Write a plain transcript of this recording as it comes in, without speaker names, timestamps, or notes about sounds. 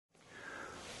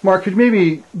Mark, could you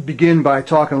maybe begin by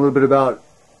talking a little bit about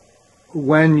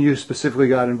when you specifically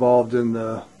got involved in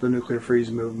the nuclear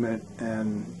freeze movement,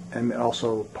 and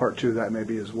also part two of that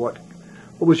maybe is what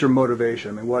was your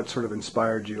motivation? I mean, what sort of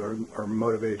inspired you or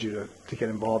motivated you to get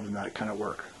involved in that kind of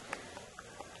work?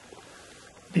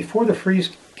 Before the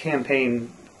freeze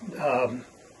campaign, the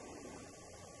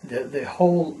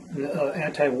whole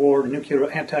anti-war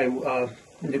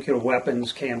nuclear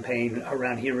weapons campaign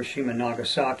around Hiroshima and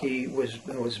Nagasaki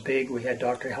was big. We had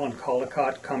Dr. Helen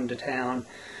Caldicott come to town.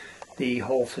 The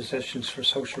whole Physicians for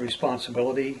Social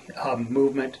Responsibility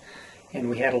movement, and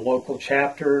we had a local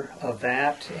chapter of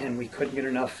that, and we couldn't get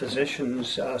enough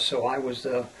physicians, so I was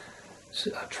the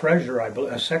treasurer,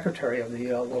 a secretary of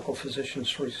the local Physicians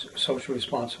for Social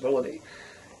Responsibility.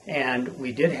 And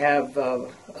we did have a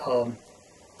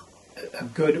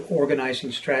good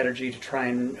organizing strategy to try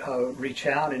and reach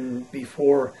out, and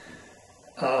before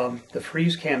the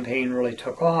freeze campaign really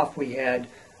took off, we had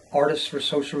Artists for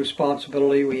Social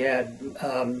Responsibility, we had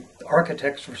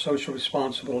Architects for Social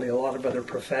Responsibility, a lot of other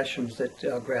professions that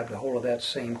grabbed a hold of that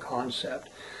same concept.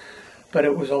 But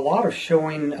it was a lot of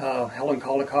showing Helen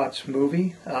Caldicott's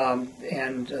movie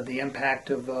and the impact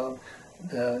of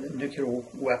the nuclear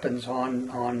weapons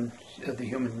on the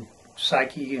human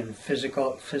psyche and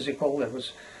physical.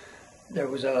 There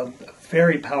was a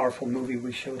very powerful movie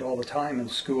we showed all the time in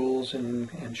schools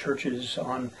and churches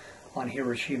on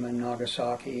Hiroshima and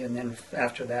Nagasaki, and then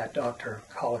after that, Dr.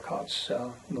 Caldicott's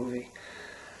movie.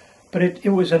 But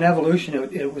it was an evolution.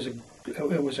 It was a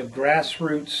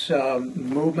grassroots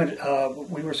movement.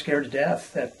 We were scared to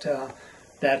death that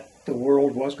the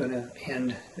world was going to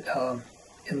end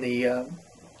in the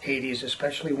 80s,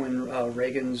 especially when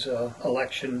Reagan's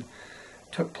election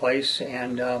took place,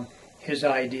 and his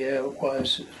idea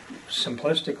was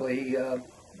simplistically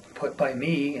put by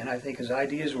me, and I think his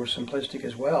ideas were simplistic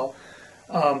as well.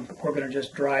 We're going to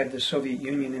just drive the Soviet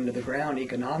Union into the ground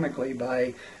economically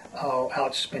by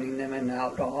outspinning them and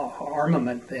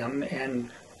out-armament them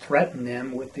and threaten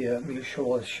them with the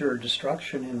mutual assured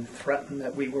destruction, and threaten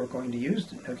that we were going to use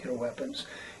the nuclear weapons.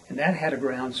 And that had a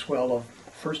groundswell of,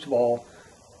 first of all,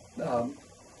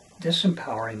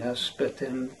 disempowering us, but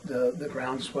then the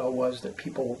groundswell was that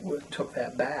people took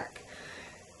that back.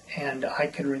 And I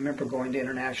can remember going to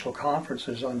international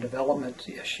conferences on development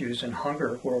issues and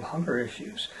hunger, world hunger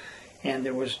issues. And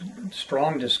there was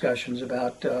strong discussions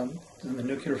about the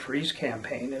nuclear freeze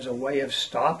campaign as a way of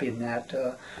stopping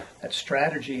that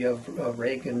strategy of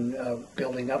Reagan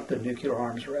building up the nuclear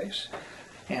arms race.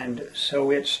 And so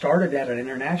it started at an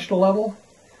international level.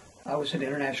 I was at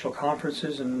international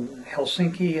conferences in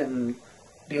Helsinki and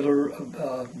in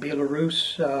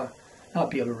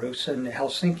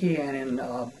Helsinki and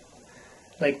in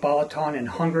Lake Balaton in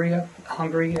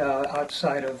Hungary,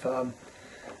 outside of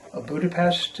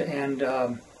Budapest, and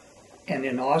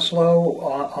in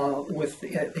Oslo with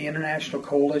the International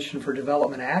Coalition for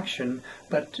Development Action.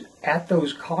 But at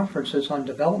those conferences on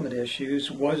development issues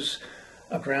was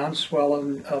a groundswell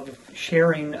of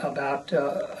sharing about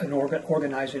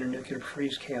organizing a nuclear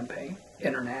freeze campaign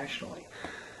internationally,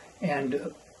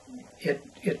 and it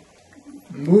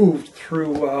moved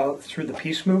through the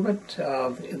peace movement,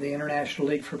 the International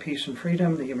League for Peace and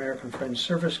Freedom, the American Friends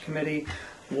Service Committee,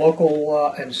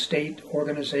 local and state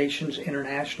organizations,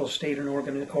 international state and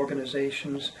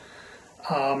organizations,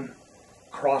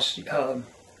 cross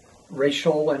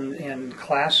racial and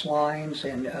class lines,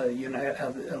 and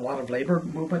a lot of labor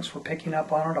movements were picking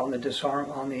up on it, on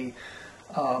the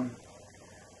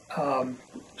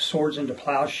swords into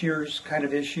plowshares kind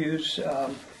of issues,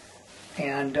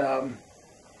 and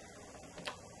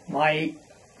my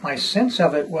sense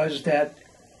of it was that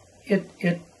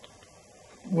it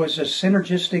was a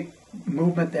synergistic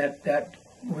movement that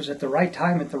was at the right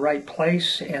time, at the right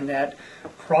place, and that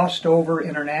crossed over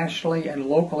internationally and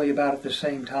locally about at the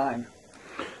same time.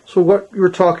 So what, you were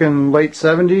talking late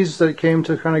 70s that it came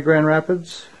to kind of Grand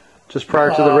Rapids? Just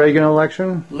prior to the Reagan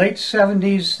election? Late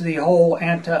 70s, the whole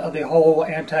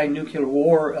anti-nuclear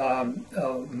war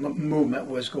movement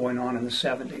was going on in the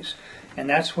 70s. And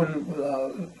that's when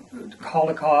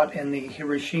Caldicott and the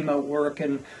Hiroshima work,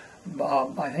 and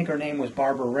I think her name was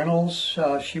Barbara Reynolds.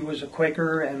 She was a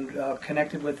Quaker and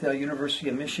connected with the University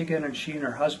of Michigan, and she and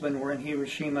her husband were in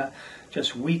Hiroshima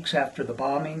just weeks after the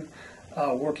bombing,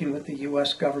 working with the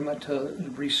U.S. government to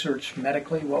research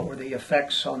medically what were the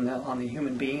effects on the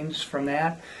human beings from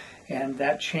that, and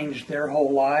that changed their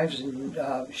whole lives. And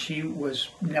she was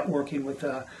networking with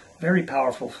a very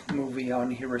powerful movie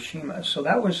on Hiroshima. So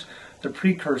that was the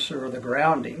precursor or the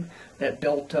grounding that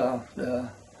built the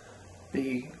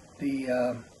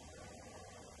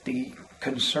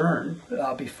concern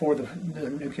before the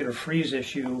nuclear freeze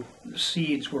issue.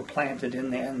 Seeds were planted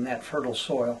in that fertile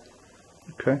soil.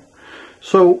 Okay.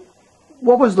 So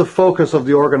what was the focus of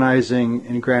the organizing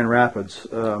in Grand Rapids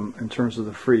in terms of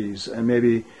the freeze? And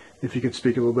maybe if you could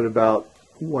speak a little bit about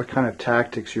what kind of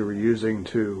tactics you were using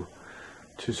to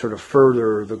sort of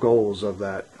further the goals of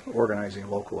that organizing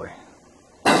locally.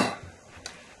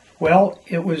 Well,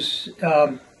 it was,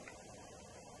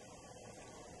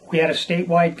 we had a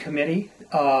statewide committee.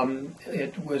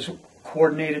 It was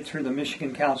coordinated through the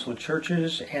Michigan Council of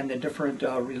Churches and the different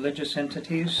religious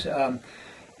entities.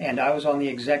 And I was on the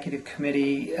executive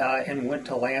committee and went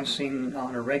to Lansing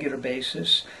on a regular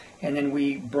basis. And then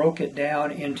we broke it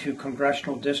down into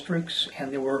congressional districts,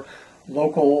 and there were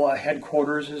local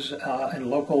headquarters and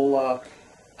local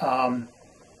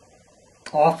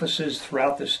offices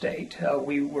throughout the state.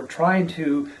 We were trying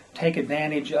to take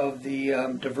advantage of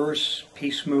the diverse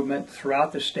peace movement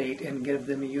throughout the state and give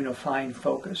them a unifying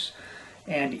focus.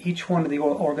 And each one of the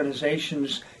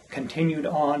organizations continued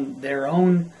on their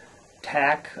own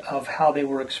tack of how they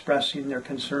were expressing their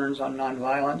concerns on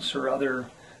nonviolence or other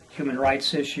human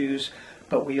rights issues,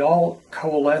 but we all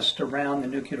coalesced around the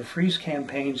Nuclear Freeze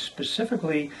campaign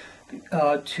specifically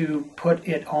to put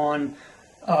it on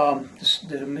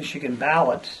the Michigan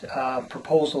ballot,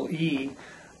 Proposal E,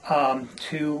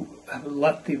 to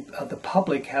let the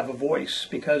public have a voice,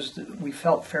 because we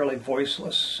felt fairly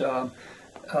voiceless.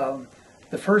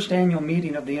 The first annual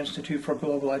meeting of the Institute for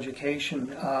Global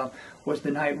Education was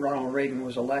the night Ronald Reagan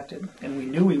was elected, and we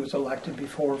knew he was elected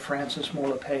before Francis Moore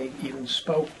LePage even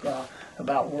spoke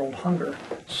about world hunger.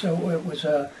 So it was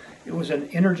an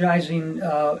energizing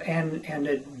and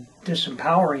a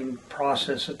disempowering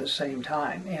process at the same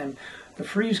time. And the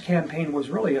Freeze campaign was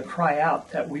really a cry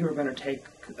out that we were going to take,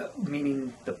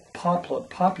 meaning the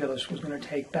populace was going to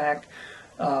take back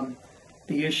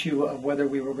the issue of whether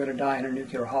we were going to die in a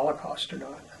nuclear holocaust or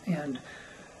not. And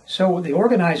so the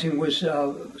organizing was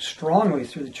strongly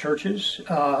through the churches,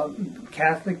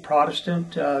 Catholic,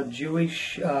 Protestant,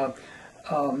 Jewish,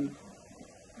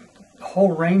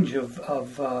 whole range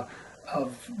of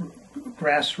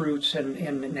grassroots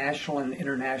and national and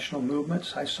international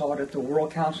movements. I saw it at the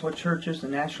World Council of Churches, the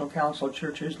National Council of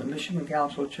Churches, the Michigan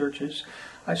Council of Churches.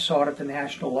 I saw it at the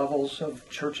national levels of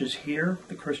churches here,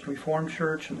 the Christian Reformed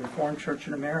Church and the Reformed Church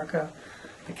in America.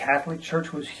 The Catholic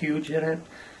Church was huge in it.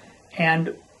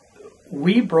 And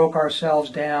we broke ourselves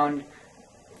down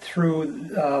through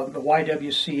the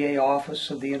YWCA office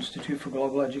of the Institute for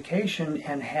Global Education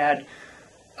and had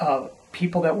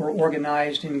people that were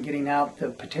organized in getting out the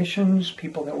petitions,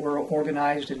 people that were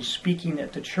organized in speaking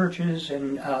at the churches,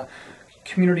 and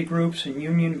community groups and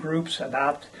union groups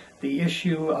about the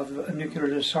issue of nuclear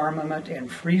disarmament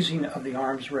and freezing of the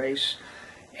arms race.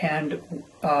 And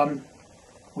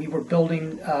we were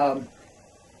building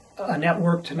a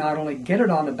network to not only get it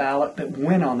on the ballot, but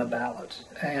win on the ballot.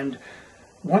 And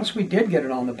once we did get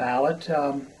it on the ballot,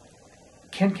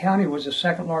 Kent County was the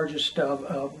second largest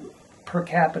per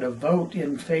capita vote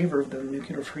in favor of the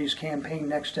Nuclear Freeze campaign,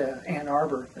 next to Ann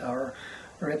Arbor or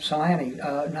Ypsilanti,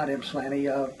 not Ypsilanti,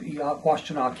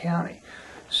 Washtenaw County.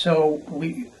 So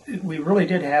we really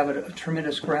did have a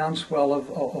tremendous groundswell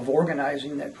of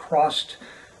organizing that crossed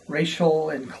racial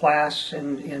and class,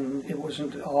 and it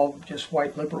wasn't all just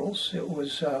white liberals. It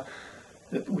was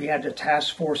we had a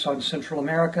task force on Central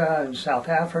America and South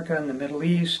Africa and the Middle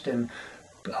East, and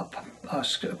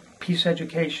peace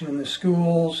education in the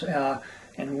schools,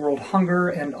 and world hunger,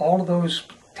 and all of those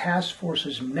task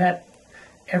forces met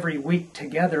every week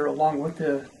together along with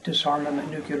the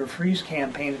Disarmament Nuclear Freeze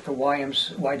campaign at the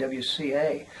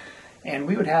YWCA. And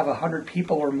we would have 100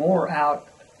 people or more out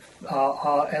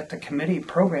at the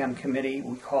program committee,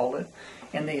 we called it,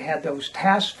 and they had those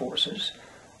task forces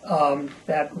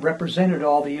that represented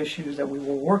all the issues that we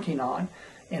were working on.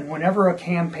 And whenever a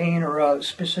campaign or a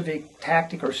specific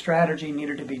tactic or strategy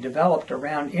needed to be developed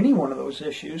around any one of those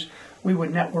issues, we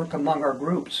would network among our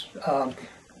groups.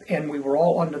 And we were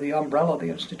all under the umbrella of the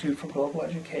Institute for Global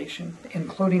Education,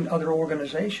 including other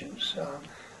organizations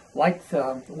like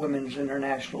the Women's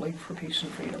International League for Peace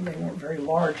and Freedom. They weren't very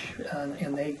large,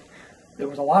 and there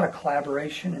was a lot of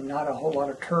collaboration and not a whole lot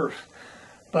of turf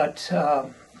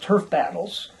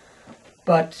battles.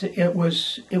 But it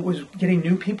was getting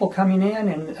new people coming in,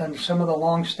 and some of the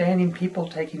long-standing people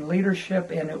taking leadership,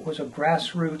 and it was a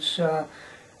grassroots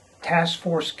task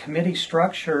force committee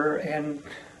structure, and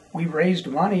we raised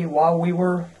money while we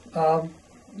were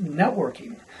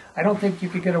networking. I don't think you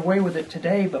could get away with it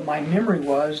today, but my memory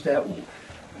was that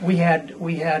we had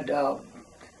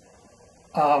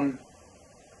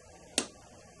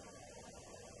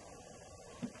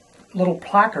little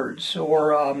placards,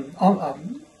 or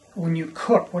when you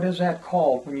cook, what is that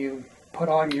called? When you put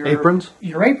on your Aprons?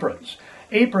 Your aprons.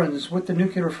 Aprons with the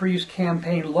Nuclear Freeze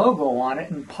Campaign logo on it,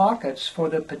 and pockets for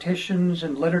the petitions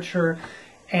and literature.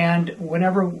 And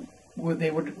whenever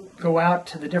they would go out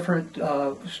to the different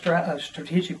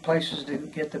strategic places to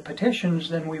get the petitions,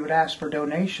 then we would ask for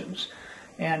donations.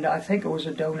 And I think it was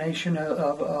a donation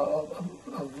of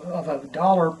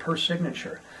 $1 per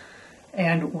signature.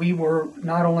 And we were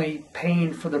not only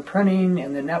paying for the printing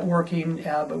and the networking,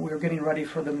 but we were getting ready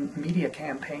for the media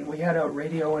campaign. We had a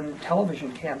radio and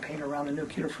television campaign around the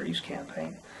Nuclear Freeze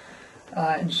campaign.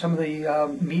 And some of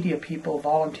the media people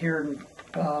volunteered and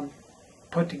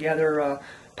put together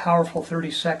powerful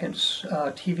 30 seconds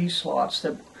TV slots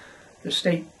that the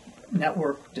state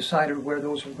network decided where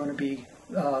those were going to be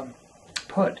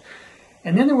put.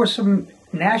 And then there were some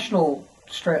national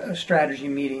strategy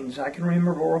meetings. I can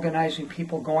remember organizing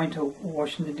people going to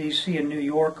Washington, D.C. and New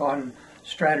York on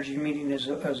strategy meetings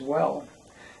as well.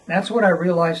 And that's when I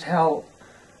realized how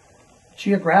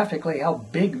geographically how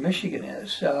big Michigan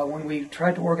is. When we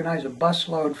tried to organize a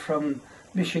busload from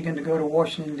Michigan to go to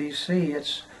Washington, D.C.,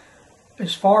 it's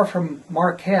as far from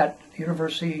Marquette,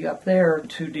 University up there,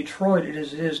 to Detroit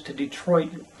as it is to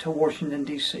Detroit to Washington,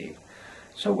 D.C.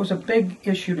 So it was a big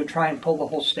issue to try and pull the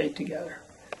whole state together.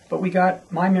 But we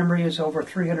got, my memory is over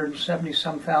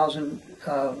 370-some thousand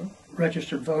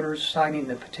registered voters signing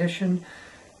the petition,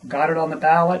 got it on the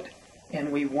ballot,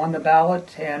 and we won the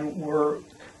ballot and were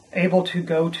able to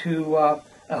go to a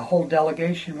whole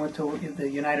delegation with the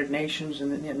United Nations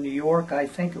in New York. I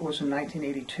think it was in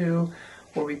 1982,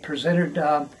 where we presented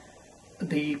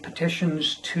the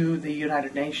petitions to the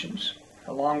United Nations,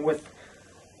 along with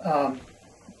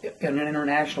an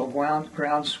international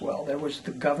groundswell. There was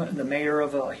the mayor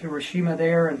of Hiroshima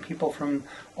there, and people from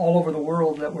all over the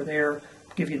world that were there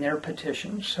giving their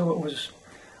petitions. So it was,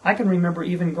 I can remember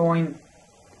even going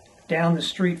down the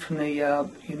street from the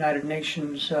United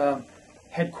Nations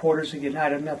headquarters of the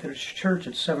United Methodist Church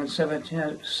at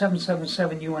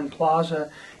 777 UN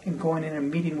Plaza, and going in and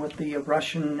meeting with the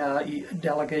Russian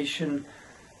delegation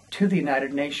to the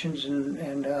United Nations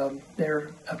and their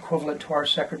equivalent to our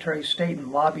Secretary of State,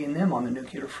 and lobbying them on the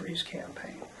Nuclear Freeze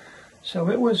campaign. So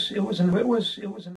it was